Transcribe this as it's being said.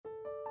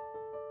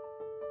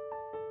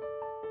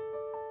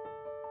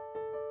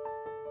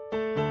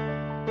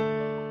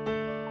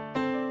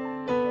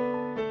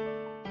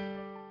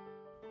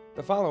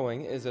The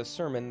following is a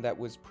sermon that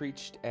was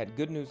preached at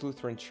Good News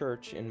Lutheran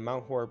Church in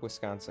Mount Horeb,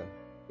 Wisconsin.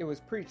 It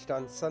was preached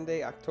on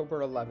Sunday,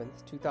 October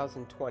 11th,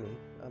 2020,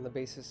 on the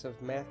basis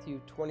of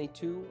Matthew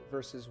 22,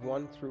 verses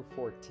 1 through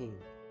 14.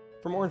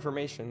 For more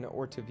information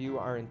or to view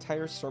our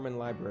entire sermon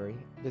library,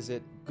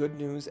 visit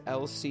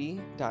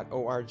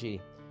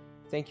goodnewslc.org.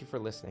 Thank you for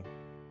listening.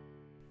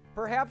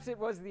 Perhaps it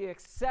was the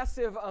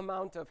excessive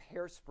amount of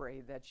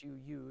hairspray that you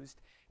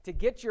used to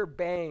get your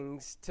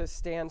bangs to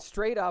stand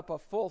straight up a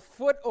full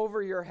foot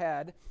over your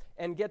head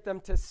and get them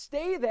to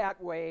stay that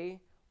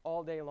way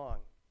all day long.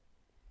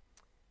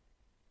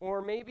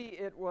 Or maybe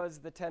it was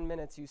the 10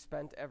 minutes you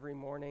spent every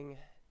morning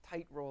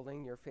tight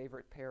rolling your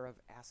favorite pair of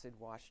acid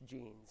wash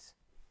jeans.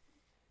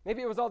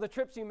 Maybe it was all the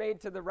trips you made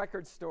to the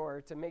record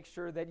store to make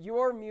sure that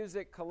your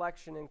music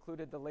collection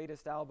included the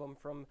latest album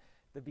from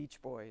the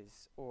Beach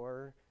Boys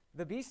or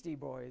the Beastie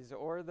Boys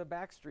or the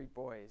Backstreet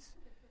Boys.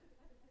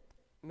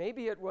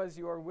 Maybe it was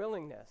your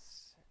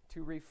willingness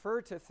to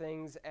refer to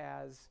things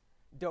as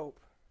dope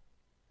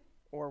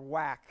or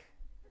whack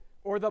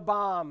or the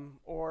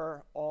bomb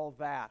or all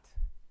that.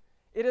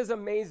 It is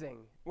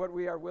amazing what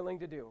we are willing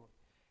to do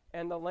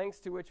and the lengths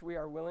to which we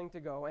are willing to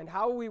go and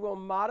how we will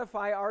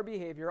modify our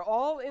behavior,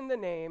 all in the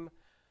name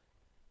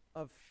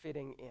of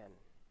fitting in.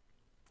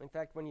 In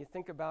fact, when you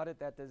think about it,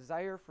 that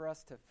desire for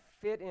us to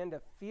fit in,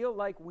 to feel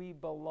like we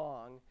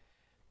belong,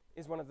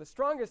 is one of the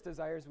strongest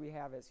desires we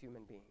have as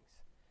human beings.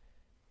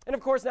 And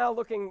of course, now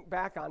looking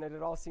back on it,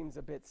 it all seems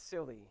a bit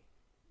silly,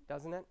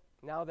 doesn't it?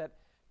 Now that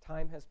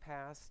time has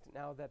passed,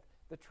 now that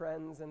the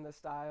trends and the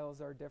styles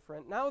are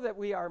different, now that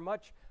we are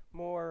much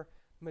more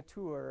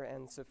mature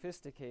and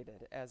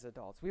sophisticated as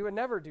adults. We would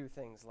never do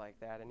things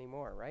like that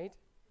anymore, right?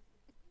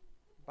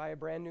 Buy a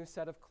brand new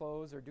set of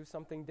clothes or do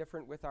something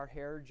different with our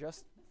hair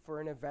just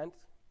for an event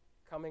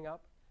coming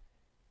up.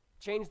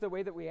 Change the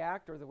way that we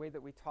act or the way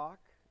that we talk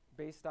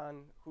based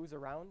on who's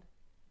around.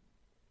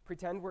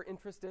 Pretend we're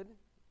interested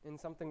in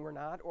something we're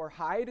not, or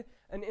hide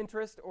an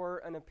interest or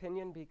an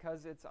opinion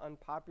because it's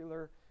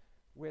unpopular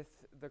with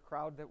the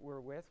crowd that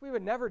we're with. We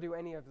would never do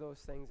any of those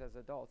things as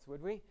adults,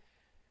 would we?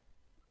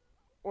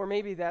 Or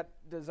maybe that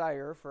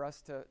desire for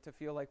us to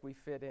feel like we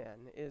fit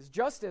in is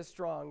just as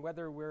strong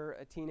whether we're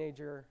a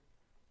teenager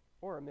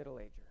or a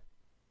middle-ager.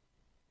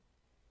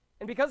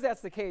 And because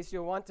that's the case,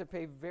 you'll want to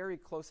pay very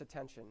close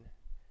attention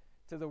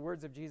to the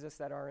words of Jesus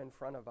that are in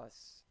front of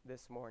us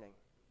this morning.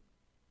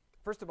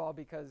 First of all,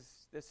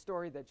 because this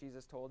story that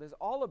Jesus told is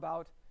all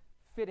about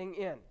fitting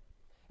in.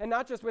 And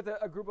not just with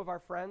a group of our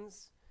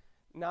friends,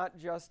 not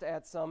just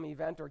at some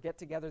event or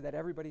get-together that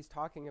everybody's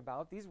talking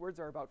about. These words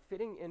are about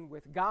fitting in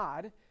with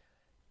God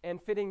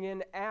and fitting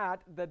in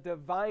at the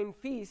divine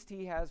feast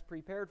he has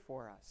prepared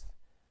for us.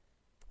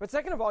 But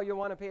second of all, you'll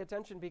want to pay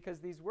attention because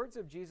these words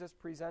of Jesus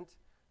present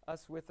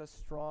us with a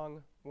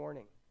strong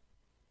warning.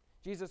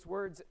 Jesus'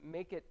 words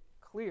make it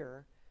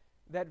clear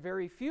that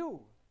very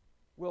few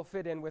will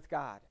fit in with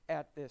God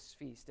at this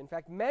feast. In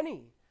fact,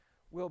 many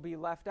will be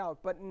left out,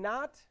 but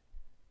not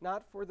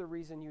for the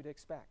reason you'd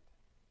expect.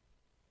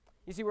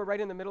 You see, we're right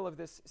in the middle of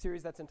this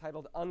series that's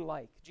entitled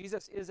Unlike.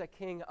 Jesus is a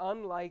king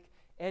unlike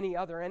any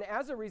other, and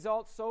as a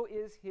result, so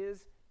is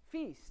his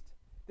feast.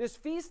 This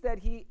feast that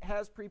he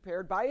has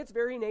prepared, by its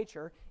very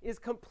nature, is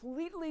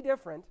completely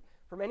different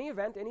from any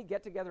event, any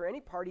get-together, any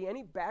party,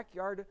 any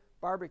backyard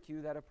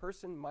barbecue that a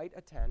person might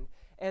attend.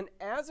 And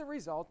as a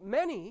result,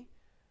 many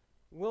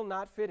will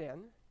not fit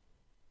in,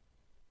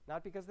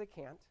 not because they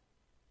can't,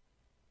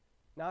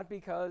 not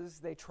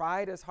because they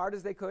tried as hard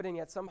as they could and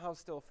yet somehow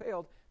still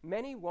failed.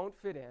 Many won't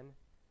fit in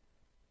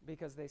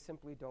because they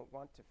simply don't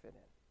want to fit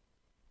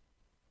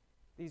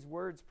in. These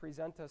words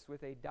present us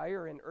with a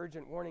dire and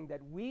urgent warning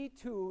that we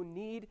too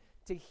need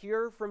to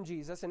hear from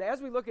Jesus. And as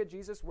we look at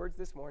Jesus' words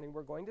this morning,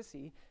 we're going to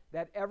see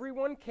that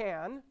everyone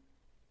can,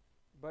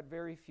 but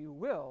very few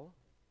will,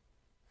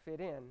 fit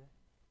in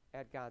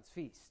at God's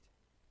feast.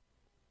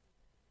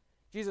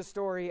 Jesus'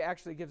 story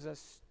actually gives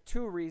us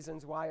two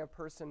reasons why a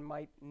person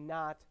might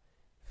not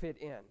fit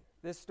in.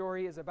 This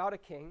story is about a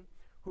king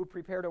who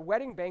prepared a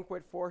wedding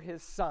banquet for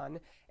his son,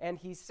 and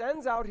he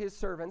sends out his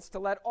servants to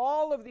let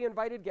all of the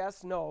invited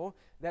guests know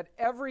that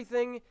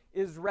everything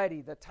is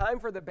ready. The time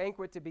for the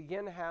banquet to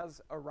begin has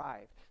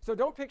arrived. So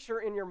don't picture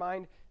in your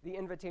mind the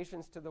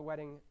invitations to the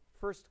wedding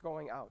first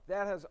going out.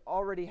 That has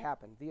already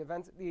happened. The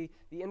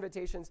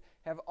invitations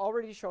have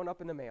already shown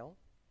up in the mail.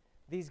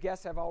 These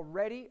guests have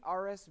already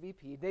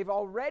RSVP'd. They've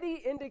already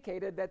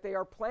indicated that they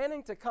are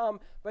planning to come,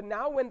 but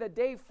now when the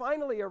day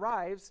finally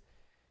arrives,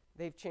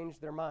 they've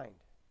changed their mind.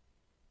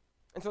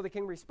 And so the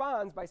king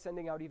responds by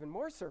sending out even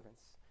more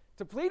servants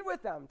to plead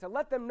with them, to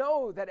let them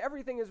know that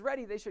everything is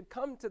ready. They should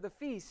come to the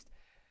feast.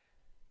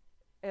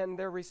 And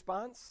their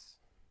response?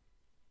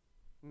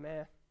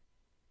 Meh.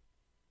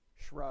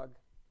 Shrug.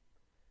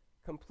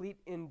 Complete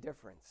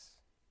indifference.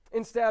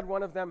 Instead,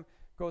 one of them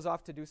goes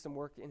off to do some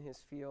work in his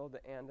field,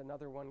 and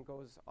another one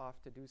goes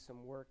off to do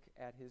some work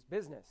at his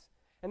business.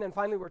 And then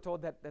finally we're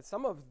told that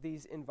some of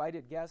these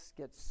invited guests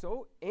get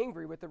so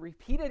angry with the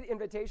repeated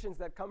invitations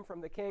that come from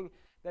the king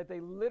that they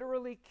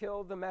literally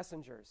kill the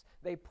messengers.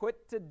 They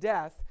put to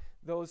death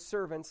those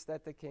servants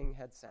that the king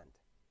had sent.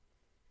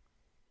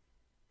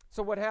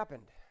 So what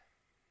happened?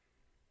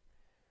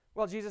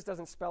 Well, Jesus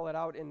doesn't spell it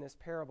out in this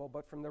parable,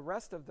 but from the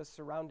rest of the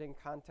surrounding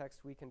context,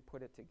 we can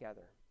put it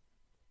together.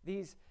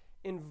 These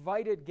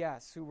invited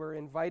guests who were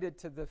invited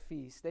to the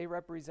feast, they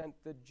represent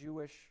the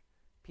Jewish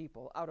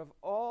people. Out of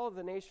all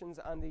the nations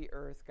on the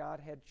earth, God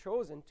had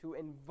chosen to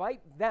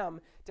invite them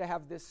to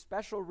have this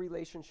special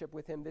relationship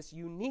with him, this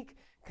unique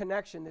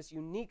connection, this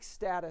unique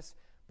status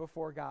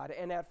before God.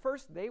 And at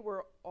first, they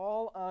were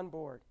all on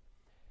board.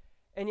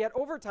 And yet,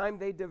 over time,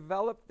 they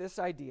developed this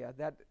idea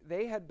that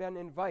they had been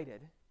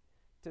invited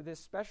to this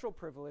special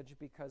privilege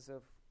because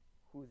of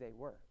who they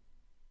were.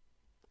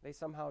 They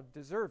somehow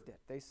deserved it.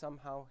 They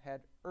somehow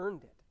had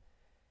earned it.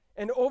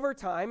 And over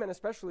time, and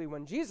especially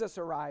when Jesus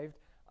arrived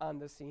on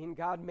the scene,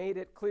 God made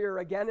it clear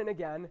again and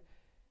again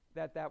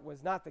that that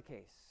was not the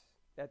case,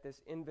 that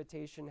this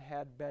invitation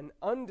had been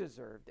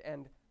undeserved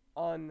and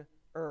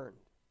unearned.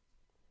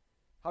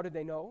 How did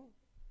they know?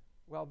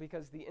 Well,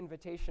 because the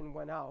invitation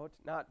went out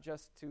not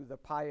just to the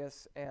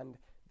pious and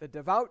the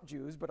devout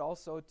Jews, but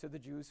also to the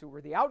Jews who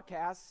were the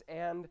outcasts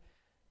and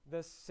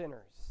the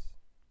sinners.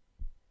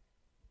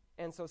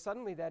 And so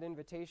suddenly that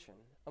invitation,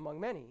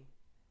 among many,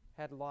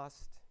 had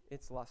lost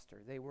its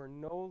luster. They were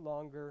no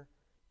longer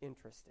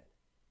interested.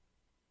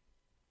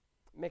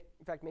 In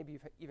fact, maybe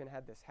you've even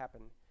had this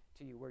happen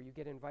to you, where you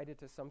get invited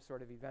to some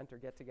sort of event or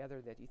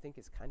get-together that you think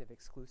is kind of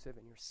exclusive,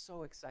 and you're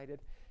so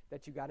excited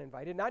that you got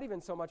invited. Not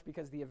even so much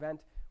because the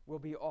event will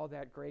be all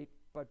that great,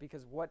 but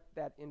because what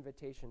that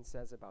invitation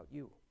says about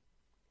you.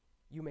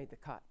 You made the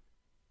cut.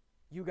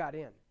 You got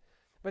in.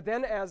 But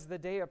then as the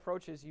day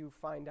approaches, you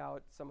find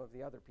out some of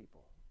the other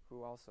people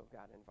who also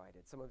got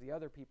invited, some of the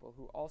other people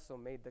who also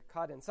made the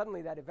cut, and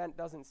suddenly that event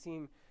doesn't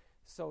seem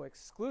so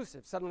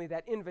exclusive. Suddenly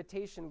that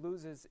invitation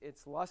loses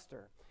its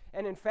luster.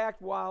 And in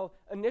fact, while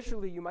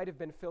initially you might have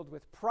been filled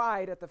with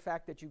pride at the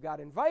fact that you got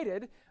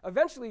invited,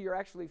 eventually you're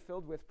actually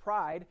filled with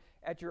pride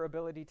at your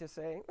ability to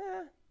say,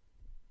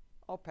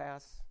 I'll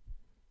pass.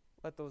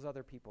 Let those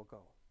other people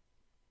go.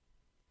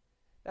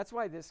 That's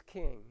why this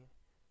king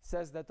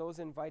says that those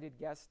invited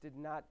guests did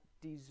not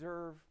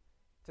deserve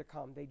to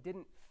come. They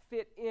didn't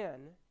fit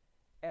in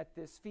at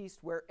this feast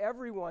where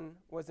everyone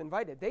was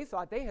invited. They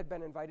thought they had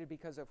been invited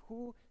because of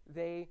who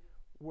they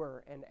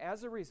were. And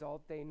as a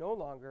result, they no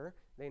longer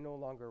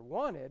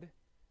wanted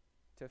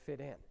to fit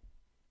in.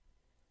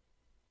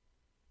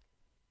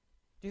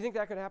 Do you think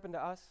that could happen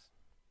to us?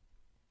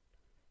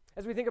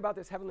 As we think about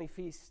this heavenly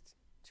feast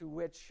to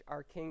which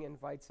our King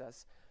invites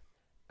us,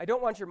 I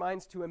don't want your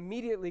minds to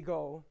immediately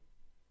go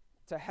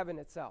to heaven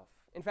itself.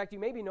 In fact, you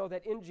maybe know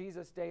that in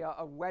Jesus' day,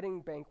 a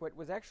wedding banquet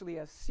was actually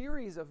a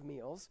series of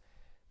meals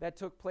that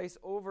took place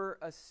over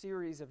a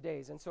series of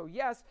days. And so,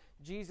 yes,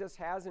 Jesus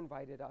has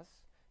invited us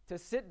to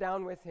sit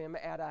down with him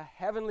at a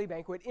heavenly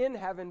banquet in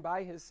heaven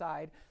by his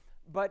side.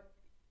 But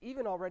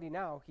even already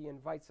now, he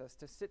invites us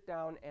to sit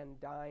down and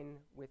dine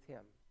with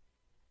him,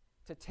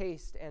 to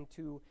taste and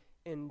to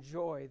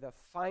enjoy the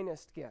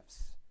finest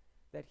gifts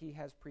that he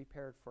has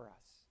prepared for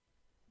us,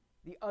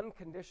 the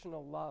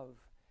unconditional love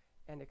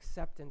and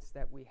acceptance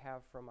that we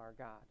have from our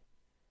God,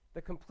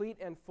 the complete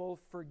and full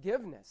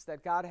forgiveness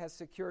that God has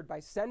secured by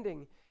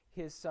sending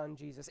his son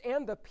Jesus,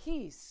 and the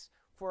peace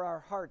for our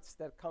hearts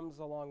that comes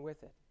along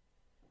with it,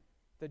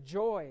 the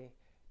joy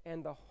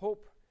and the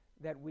hope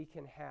that we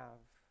can have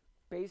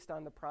based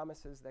on the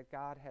promises that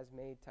God has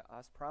made to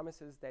us,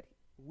 promises that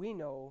we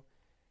know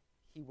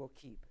he will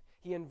keep.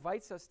 He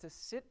invites us to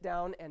sit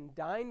down and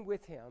dine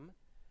with him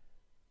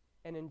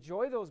and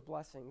enjoy those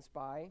blessings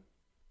by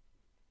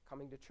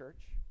coming to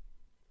church,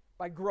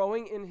 by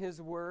growing in his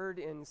word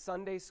in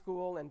Sunday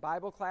school and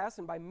Bible class,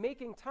 and by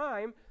making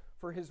time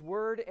for his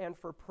word and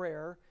for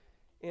prayer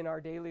in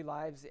our daily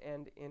lives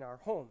and in our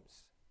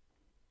homes.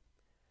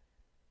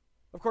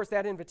 Of course,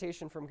 that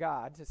invitation from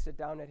God to sit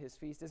down at his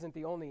feast isn't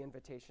the only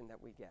invitation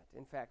that we get.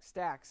 In fact,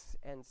 stacks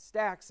and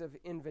stacks of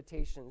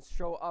invitations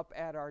show up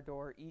at our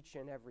door each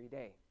and every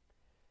day.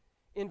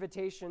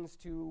 Invitations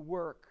to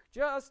work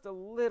just a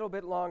little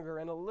bit longer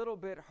and a little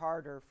bit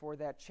harder for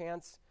that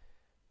chance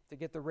to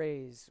get the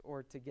raise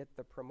or to get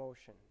the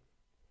promotion.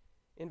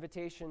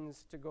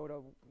 Invitations to go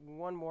to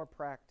one more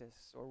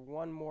practice or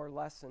one more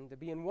lesson, to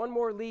be in one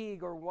more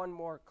league or one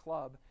more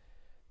club.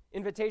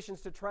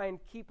 Invitations to try and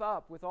keep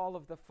up with all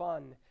of the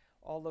fun,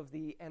 all of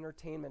the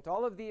entertainment,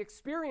 all of the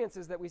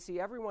experiences that we see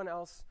everyone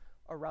else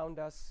around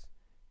us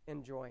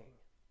enjoying.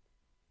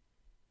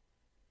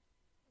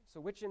 So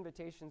which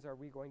invitations are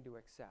we going to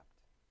accept?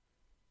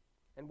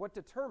 And what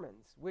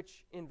determines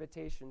which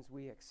invitations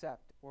we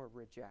accept or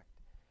reject?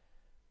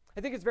 I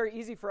think it's very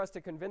easy for us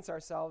to convince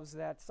ourselves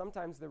that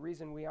sometimes the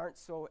reason we aren't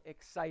so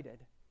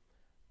excited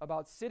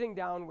about sitting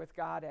down with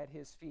God at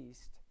his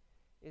feast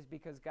is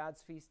because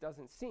God's feast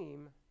doesn't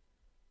seem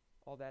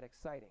all that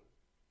exciting.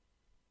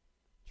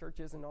 Church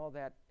isn't all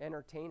that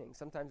entertaining.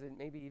 Sometimes it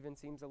maybe even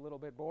seems a little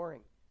bit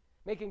boring.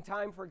 Making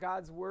time for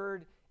God's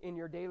word in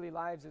your daily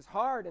lives is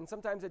hard, and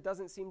sometimes it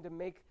doesn't seem to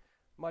make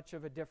much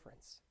of a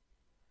difference.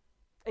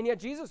 And yet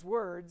Jesus'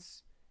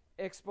 words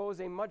expose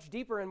a much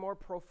deeper and more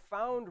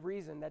profound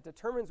reason that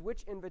determines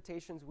which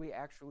invitations we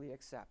actually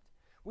accept.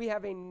 We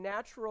have a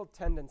natural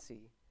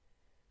tendency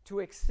to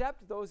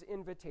accept those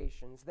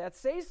invitations that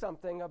say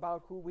something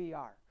about who we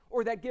are,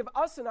 or that give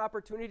us an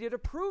opportunity to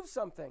prove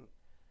something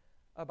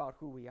about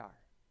who we are.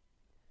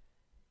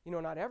 You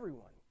know, not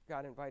everyone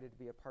got invited to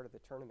be a part of the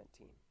tournament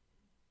team.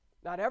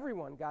 Not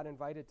everyone got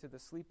invited to the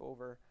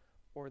sleepover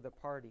or the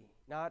party.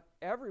 Not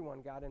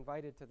everyone got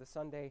invited to the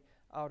Sunday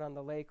out on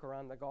the lake or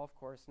on the golf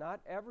course.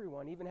 Not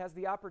everyone even has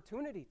the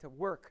opportunity to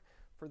work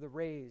for the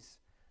raise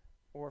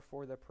or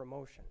for the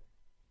promotion.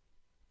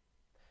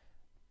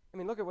 I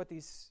mean, look at what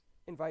these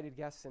invited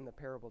guests in the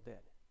parable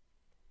did.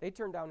 They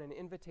turned down an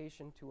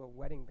invitation to a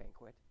wedding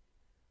banquet.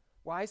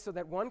 Why? So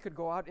that one could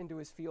go out into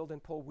his field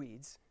and pull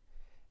weeds,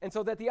 and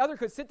so that the other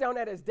could sit down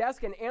at his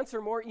desk and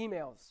answer more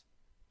emails.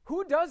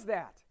 Who does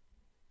that?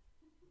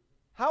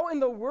 How in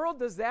the world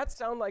does that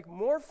sound like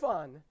more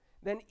fun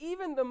than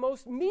even the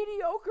most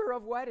mediocre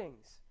of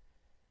weddings?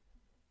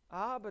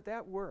 But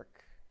that work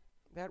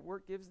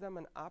gives them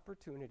an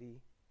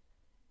opportunity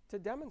to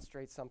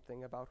demonstrate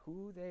something about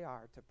who they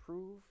are, to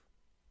prove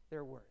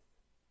their worth.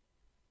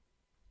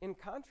 In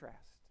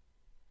contrast,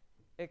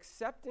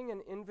 accepting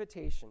an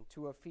invitation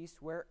to a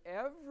feast where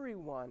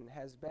everyone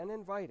has been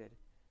invited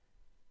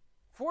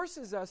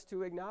forces us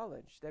to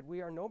acknowledge that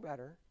we are no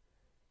better,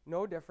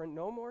 no different,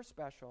 no more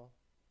special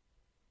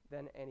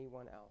than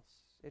anyone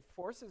else. It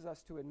forces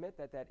us to admit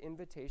that that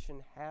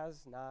invitation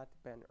has not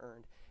been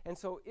earned. And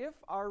so if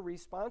our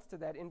response to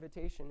that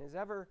invitation is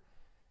ever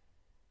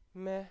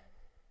meh,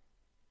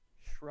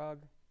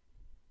 shrug,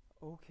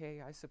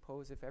 okay, I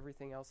suppose if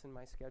everything else in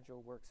my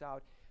schedule works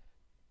out,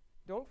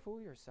 don't fool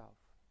yourself.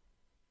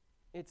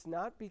 It's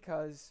not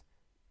because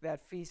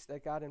that feast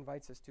that God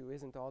invites us to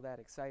isn't all that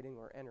exciting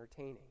or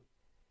entertaining.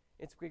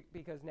 It's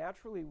because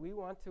naturally we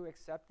want to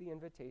accept the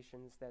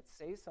invitations that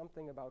say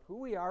something about who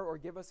we are or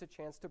give us a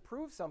chance to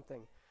prove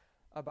something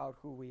about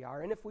who we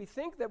are. And if we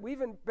think that we've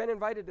been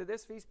invited to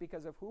this feast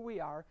because of who we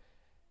are,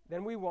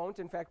 then we won't.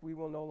 In fact, we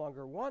will no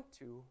longer want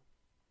to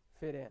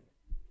fit in.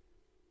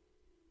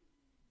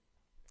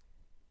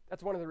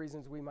 That's one of the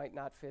reasons we might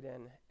not fit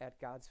in at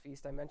God's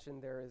feast. I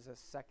mentioned there is a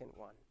second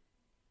one.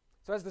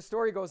 So as the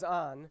story goes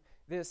on,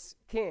 this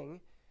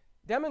king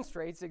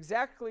demonstrates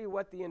exactly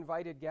what the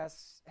invited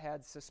guests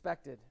had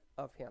suspected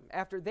of him.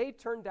 After they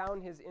turned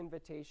down his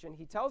invitation,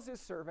 he tells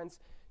his servants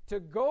to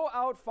go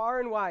out far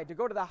and wide, to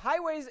go to the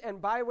highways and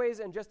byways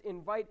and just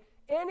invite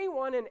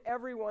anyone and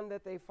everyone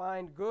that they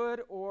find,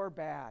 good or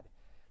bad.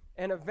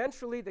 And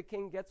eventually the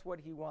king gets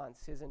what he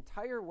wants. His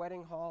entire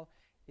wedding hall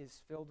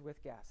is filled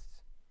with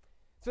guests.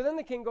 So then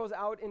the king goes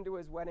out into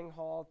his wedding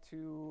hall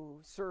to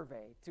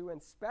survey, to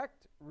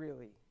inspect,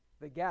 really,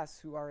 the guests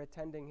who are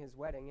attending his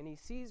wedding. And he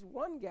sees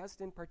one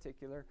guest in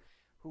particular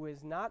who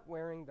is not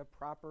wearing the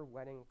proper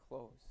wedding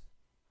clothes.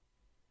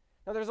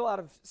 Now, there's a lot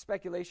of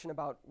speculation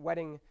about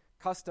wedding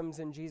customs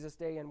in Jesus'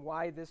 day and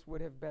why this would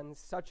have been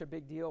such a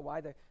big deal,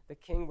 why the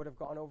king would have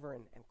gone over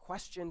and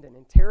questioned and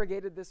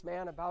interrogated this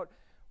man about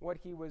what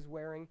he was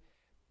wearing.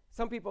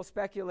 Some people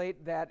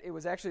speculate that it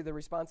was actually the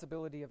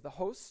responsibility of the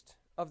host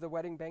of the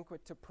wedding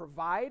banquet to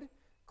provide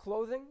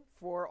clothing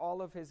for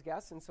all of his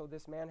guests, and so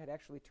this man had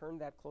actually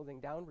turned that clothing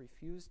down,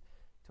 refused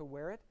to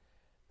wear it.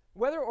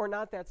 Whether or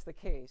not that's the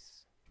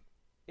case,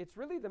 it's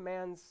really the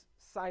man's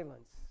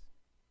silence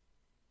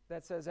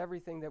that says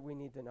everything that we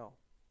need to know.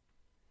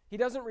 He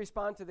doesn't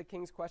respond to the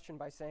king's question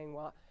by saying,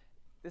 well,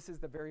 this is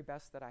the very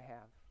best that I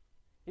have.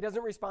 He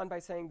doesn't respond by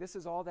saying, this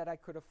is all that I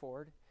could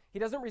afford. He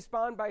doesn't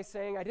respond by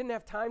saying, I didn't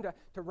have time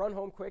to run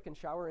home quick and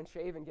shower and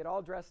shave and get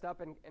all dressed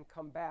up and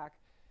come back.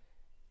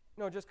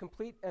 No, just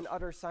complete and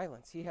utter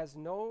silence. He has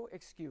no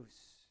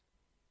excuse.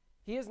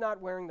 He is not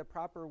wearing the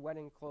proper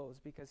wedding clothes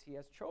because he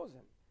has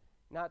chosen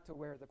not to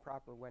wear the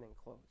proper wedding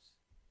clothes.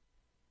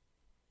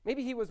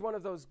 Maybe he was one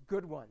of those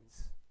good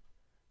ones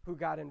who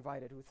got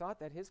invited, who thought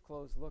that his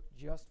clothes looked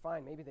just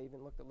fine. Maybe they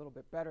even looked a little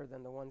bit better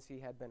than the ones he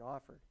had been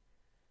offered.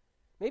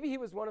 Maybe he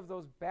was one of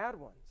those bad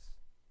ones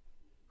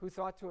who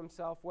thought to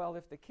himself, well,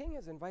 if the king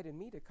has invited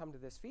me to come to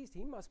this feast,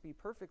 he must be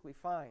perfectly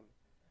fine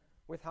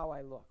with how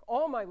I look.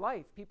 All my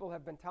life, people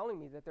have been telling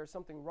me that there's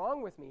something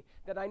wrong with me,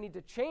 that I need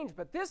to change,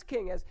 but this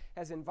king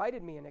has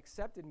invited me and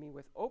accepted me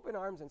with open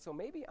arms, and so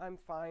maybe I'm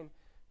fine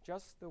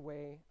just the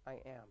way I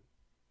am.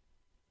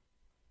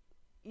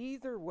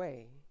 Either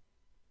way,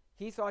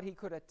 he thought he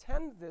could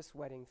attend this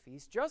wedding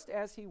feast just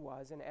as he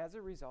was, and as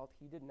a result,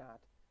 he did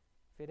not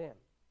fit in.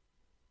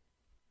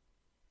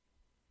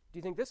 Do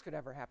you think this could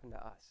ever happen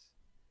to us?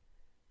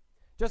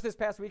 Just this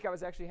past week, I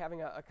was actually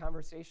having a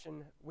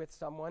conversation with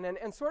someone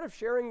and sort of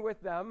sharing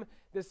with them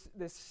this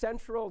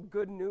central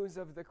good news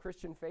of the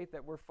Christian faith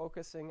that we're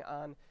focusing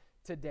on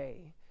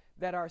today,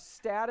 that our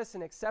status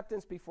and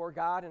acceptance before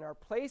God and our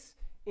place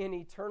in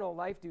eternal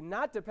life do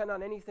not depend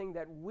on anything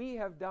that we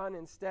have done.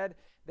 Instead,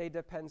 they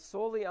depend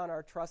solely on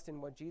our trust in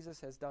what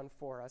Jesus has done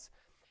for us.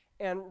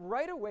 And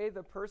right away,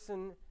 the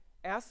person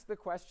asked the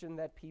question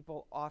that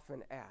people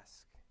often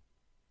ask.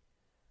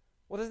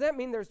 Well, does that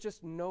mean there's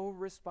just no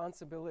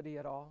responsibility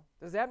at all?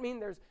 Does that mean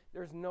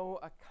there's no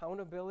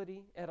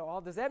accountability at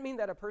all? Does that mean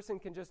that a person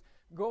can just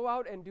go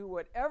out and do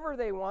whatever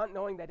they want,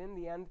 knowing that in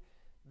the end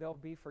they'll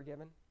be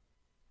forgiven?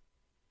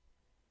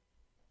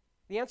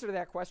 The answer to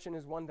that question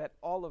is one that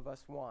all of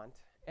us want,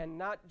 and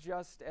not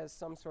just as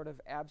some sort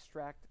of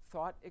abstract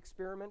thought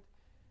experiment,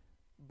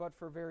 but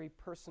for very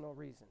personal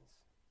reasons.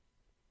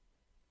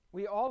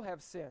 We all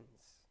have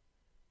sins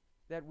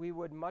that we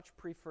would much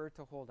prefer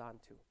to hold on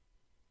to.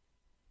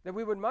 That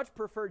we would much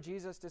prefer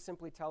Jesus to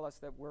simply tell us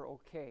that we're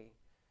okay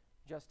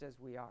just as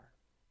we are.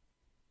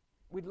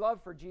 We'd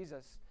love for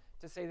Jesus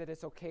to say that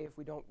it's okay if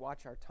we don't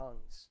watch our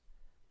tongues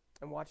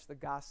and watch the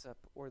gossip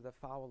or the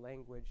foul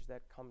language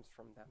that comes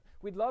from them.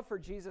 We'd love for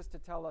Jesus to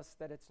tell us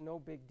that it's no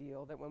big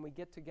deal, that when we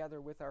get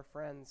together with our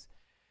friends,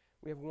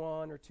 we have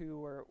one or two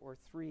or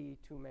three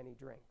too many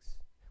drinks.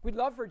 We'd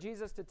love for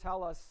Jesus to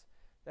tell us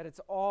that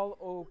it's all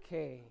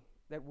okay,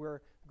 that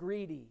we're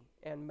greedy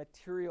and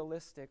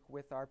materialistic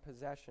with our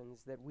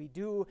possessions, that we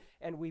do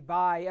and we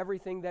buy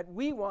everything that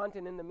we want,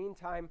 and in the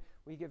meantime,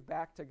 we give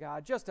back to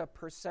God just a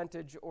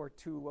percentage or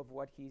two of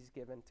what he's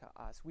given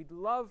to us. We'd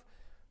love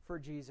for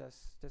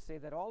Jesus to say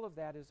that all of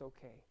that is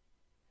okay,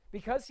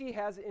 because he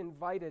has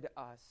invited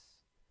us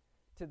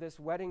to this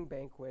wedding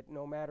banquet.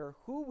 No matter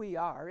who we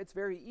are, it's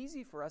very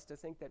easy for us to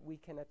think that we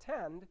can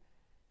attend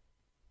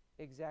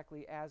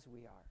exactly as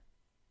we are.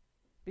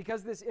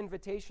 Because this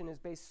invitation is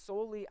based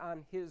solely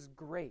on his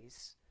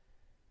grace,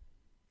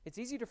 it's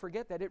easy to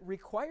forget that it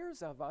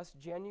requires of us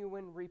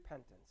genuine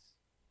repentance.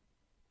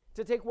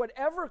 To take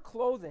whatever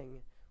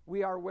clothing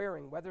we are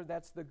wearing, whether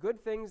that's the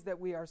good things that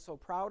we are so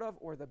proud of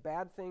or the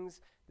bad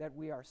things that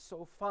we are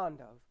so fond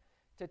of,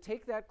 to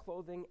take that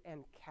clothing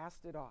and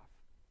cast it off.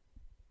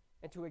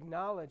 And to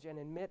acknowledge and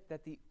admit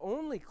that the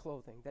only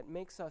clothing that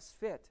makes us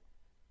fit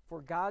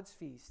for God's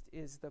feast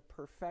is the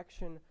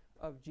perfection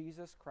of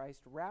Jesus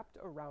Christ wrapped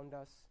around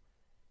us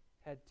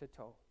head to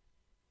toe.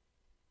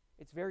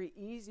 It's very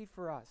easy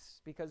for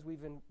us, because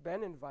we've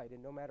been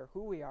invited, no matter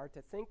who we are,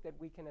 to think that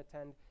we can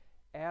attend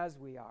as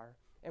we are.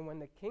 And when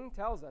the King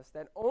tells us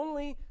that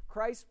only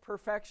Christ's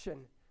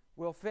perfection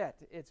will fit,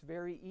 it's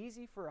very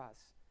easy for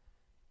us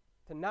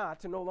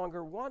to no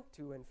longer want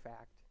to, in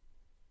fact,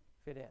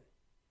 fit in.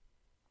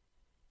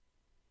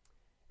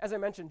 As I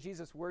mentioned,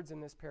 Jesus' words in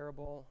this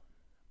parable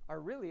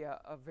are really a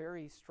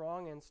very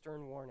strong and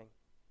stern warning.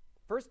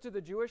 First to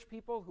the Jewish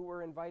people who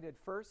were invited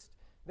first,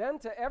 then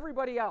to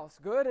everybody else,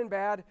 good and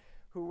bad,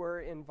 who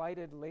were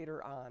invited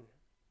later on.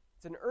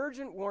 It's an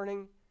urgent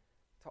warning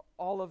to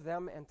all of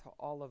them and to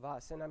all of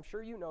us. And I'm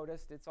sure you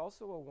noticed it's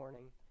also a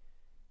warning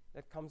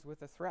that comes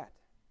with a threat.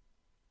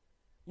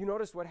 You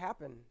noticed what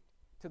happened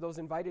to those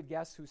invited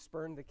guests who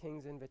spurned the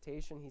king's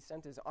invitation. He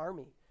sent his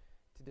army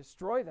to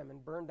destroy them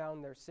and burn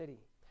down their city.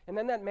 And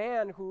then that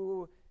man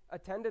who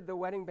attended the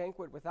wedding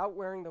banquet without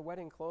wearing the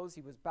wedding clothes,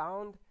 he was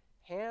bound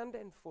hand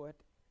and foot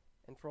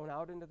and thrown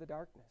out into the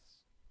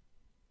darkness.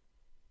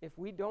 If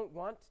we don't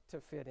want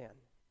to fit in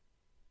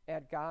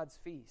at God's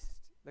feast,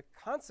 the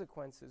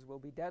consequences will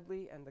be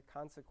deadly, and the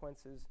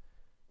consequences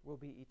will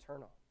be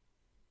eternal.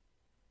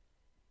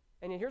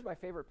 And here's my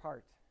favorite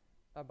part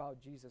about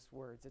Jesus'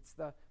 words. It's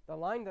the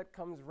line that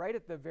comes right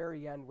at the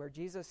very end, where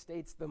Jesus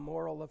states the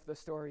moral of the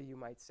story, you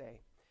might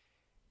say.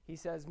 He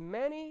says,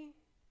 "Many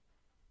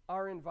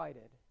are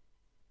invited,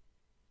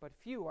 but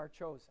few are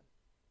chosen."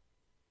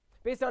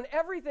 Based on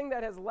everything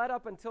that has led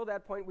up until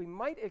that point, we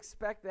might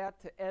expect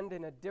that to end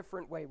in a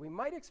different way. We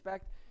might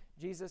expect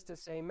Jesus to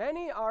say,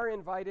 "Many are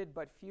invited,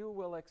 but few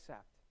will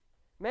accept.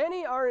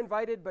 Many are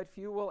invited, but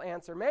few will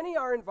answer. Many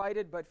are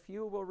invited, but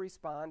few will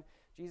respond."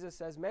 Jesus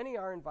says, "Many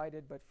are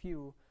invited, but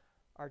few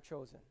are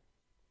chosen."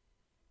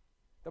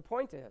 The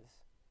point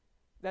is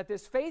that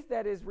this faith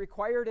that is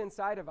required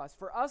inside of us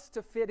for us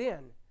to fit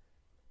in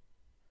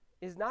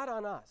is not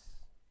on us.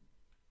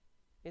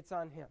 It's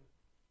on him.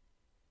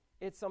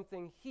 It's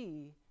something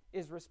he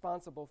is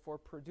responsible for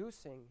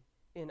producing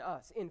in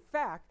us. In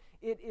fact,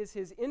 it is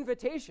his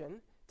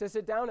invitation to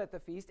sit down at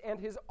the feast and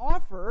his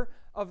offer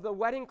of the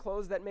wedding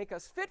clothes that make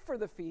us fit for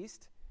the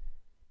feast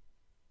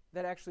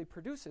that actually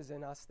produces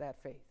in us that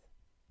faith.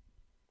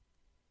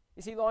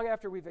 You see, long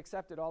after we've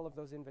accepted all of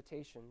those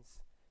invitations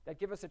that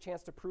give us a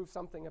chance to prove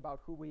something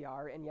about who we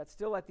are, and yet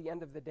still at the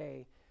end of the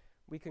day,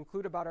 we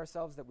conclude about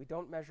ourselves that we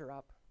don't measure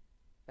up,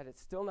 that it's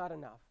still not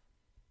enough,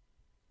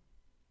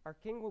 our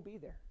King will be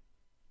there,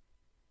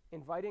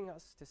 inviting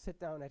us to sit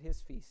down at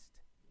his feast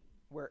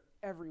where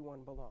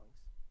everyone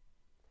belongs.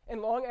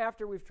 And long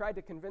after we've tried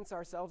to convince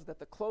ourselves that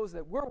the clothes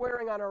that we're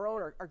wearing on our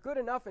own are good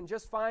enough and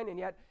just fine, and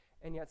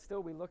yet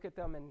still we look at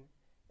them and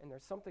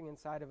there's something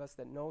inside of us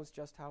that knows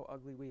just how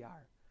ugly we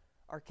are,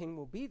 our King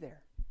will be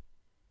there,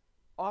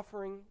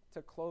 offering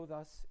to clothe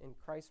us in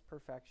Christ's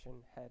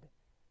perfection head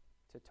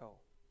to toe.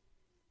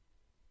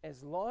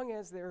 As long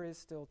as there is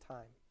still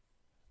time,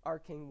 our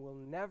King will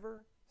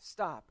never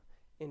stop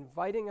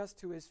inviting us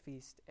to his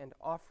feast and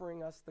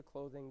offering us the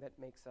clothing that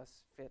makes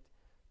us fit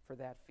for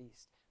that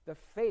feast. The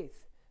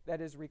faith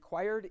that is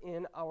required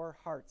in our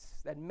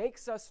hearts, that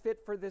makes us fit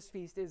for this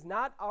feast, is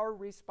not our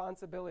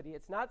responsibility.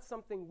 It's not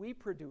something we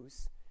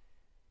produce.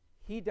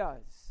 He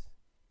does,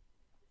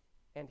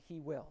 and He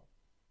will.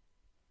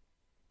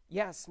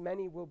 Yes,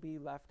 many will be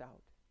left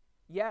out.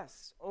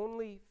 Yes,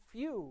 only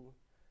few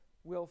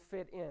will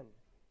fit in,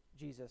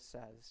 Jesus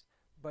says.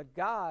 But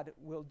God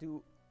will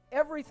do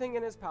everything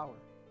in His power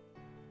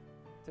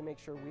to make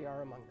sure we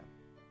are among them.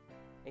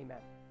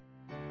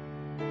 Amen.